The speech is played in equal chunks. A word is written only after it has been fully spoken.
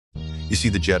You see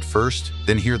the jet first,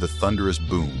 then hear the thunderous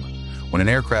boom. When an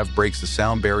aircraft breaks the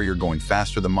sound barrier going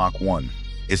faster than Mach 1,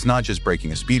 it's not just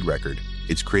breaking a speed record,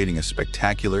 it's creating a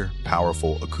spectacular,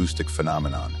 powerful acoustic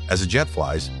phenomenon. As a jet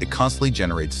flies, it constantly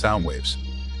generates sound waves.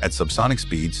 At subsonic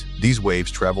speeds, these waves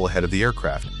travel ahead of the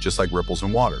aircraft, just like ripples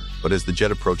in water. But as the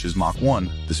jet approaches Mach 1,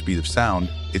 the speed of sound,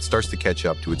 it starts to catch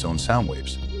up to its own sound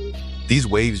waves. These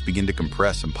waves begin to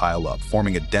compress and pile up,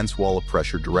 forming a dense wall of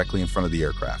pressure directly in front of the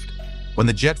aircraft. When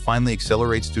the jet finally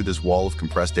accelerates through this wall of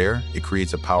compressed air, it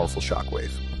creates a powerful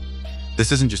shockwave.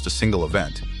 This isn't just a single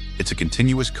event. It's a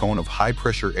continuous cone of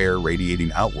high-pressure air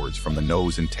radiating outwards from the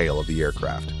nose and tail of the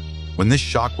aircraft. When this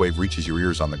shockwave reaches your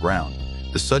ears on the ground,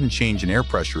 the sudden change in air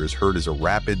pressure is heard as a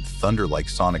rapid, thunder-like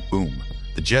sonic boom.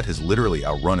 The jet has literally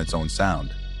outrun its own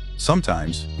sound.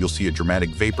 Sometimes, you'll see a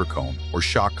dramatic vapor cone or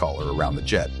shock collar around the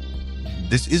jet.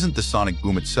 This isn't the sonic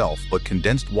boom itself, but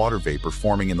condensed water vapor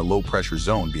forming in the low-pressure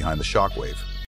zone behind the shockwave.